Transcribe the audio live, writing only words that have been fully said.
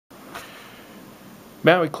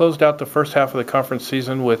Matt, we closed out the first half of the conference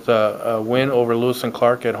season with a win over Lewis and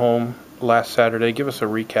Clark at home last Saturday. Give us a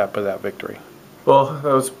recap of that victory. Well,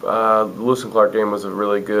 that was the Lewis and Clark game was a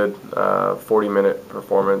really good 40-minute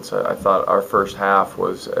performance. I thought our first half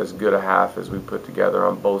was as good a half as we put together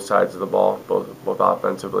on both sides of the ball, both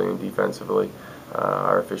offensively and defensively.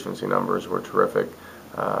 Our efficiency numbers were terrific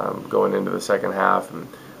going into the second half, and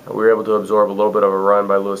we were able to absorb a little bit of a run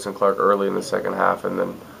by Lewis and Clark early in the second half, and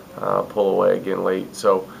then pull away again late.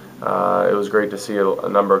 So it was great to see a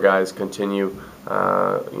number of guys continue,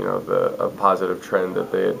 a positive trend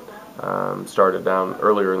that they had started down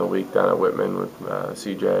earlier in the week down at Whitman with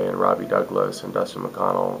CJ and Robbie Douglas and Dustin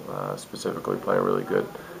McConnell specifically playing really good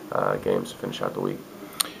games to finish out the week.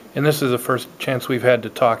 And this is the first chance we've had to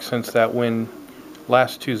talk since that win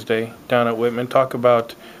last Tuesday down at Whitman. Talk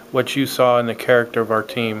about what you saw in the character of our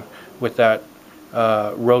team with that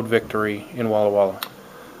road victory in Walla Walla.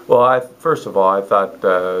 Well, first of all, I thought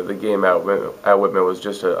the game at Whitman was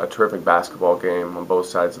just a terrific basketball game on both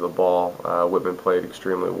sides of the ball. Whitman played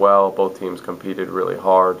extremely well. Both teams competed really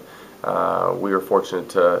hard. We were fortunate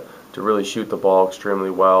to really shoot the ball extremely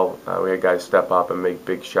well. We had guys step up and make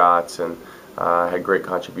big shots, and had great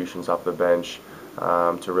contributions off the bench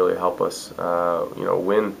to really help us,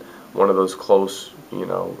 win one of those close,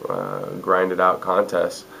 grinded out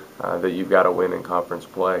contests that you've got to win in conference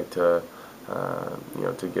play to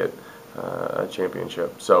get a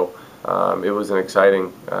championship. So it was an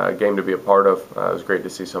exciting game to be a part of. It was great to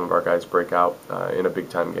see some of our guys break out in a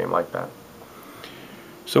big-time game like that.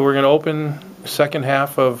 So we're going to open the second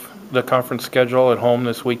half of the conference schedule at home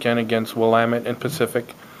this weekend against Willamette and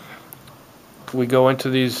Pacific. We go into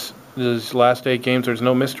these last 8 games. There's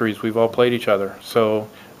no mysteries. We've all played each other. So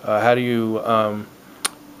how do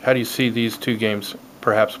you see these 2 games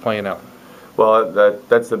perhaps playing out? Well,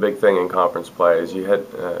 that's the big thing in conference play is you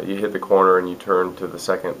hit the corner and you turn to the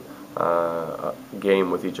second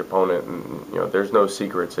game with each opponent, and there's no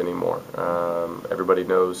secrets anymore. Everybody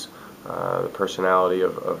knows the personality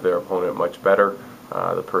of their opponent much better,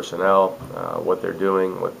 the personnel, what they're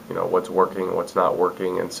doing, what's working, what's not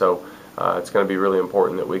working, and so it's going to be really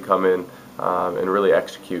important that we come in and really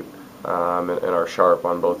execute and are sharp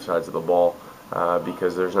on both sides of the ball.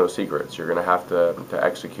 Because there's no secrets. You're going to have to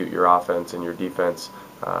execute your offense and your defense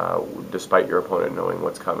despite your opponent knowing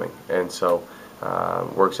what's coming. And so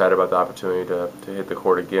we're excited about the opportunity to hit the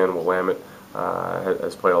court again. Willamette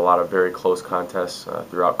has played a lot of very close contests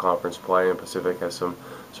throughout conference play, and Pacific has some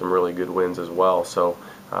really good wins as well. So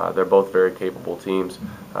they're both very capable teams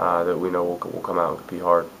that we know will come out and compete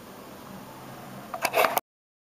hard.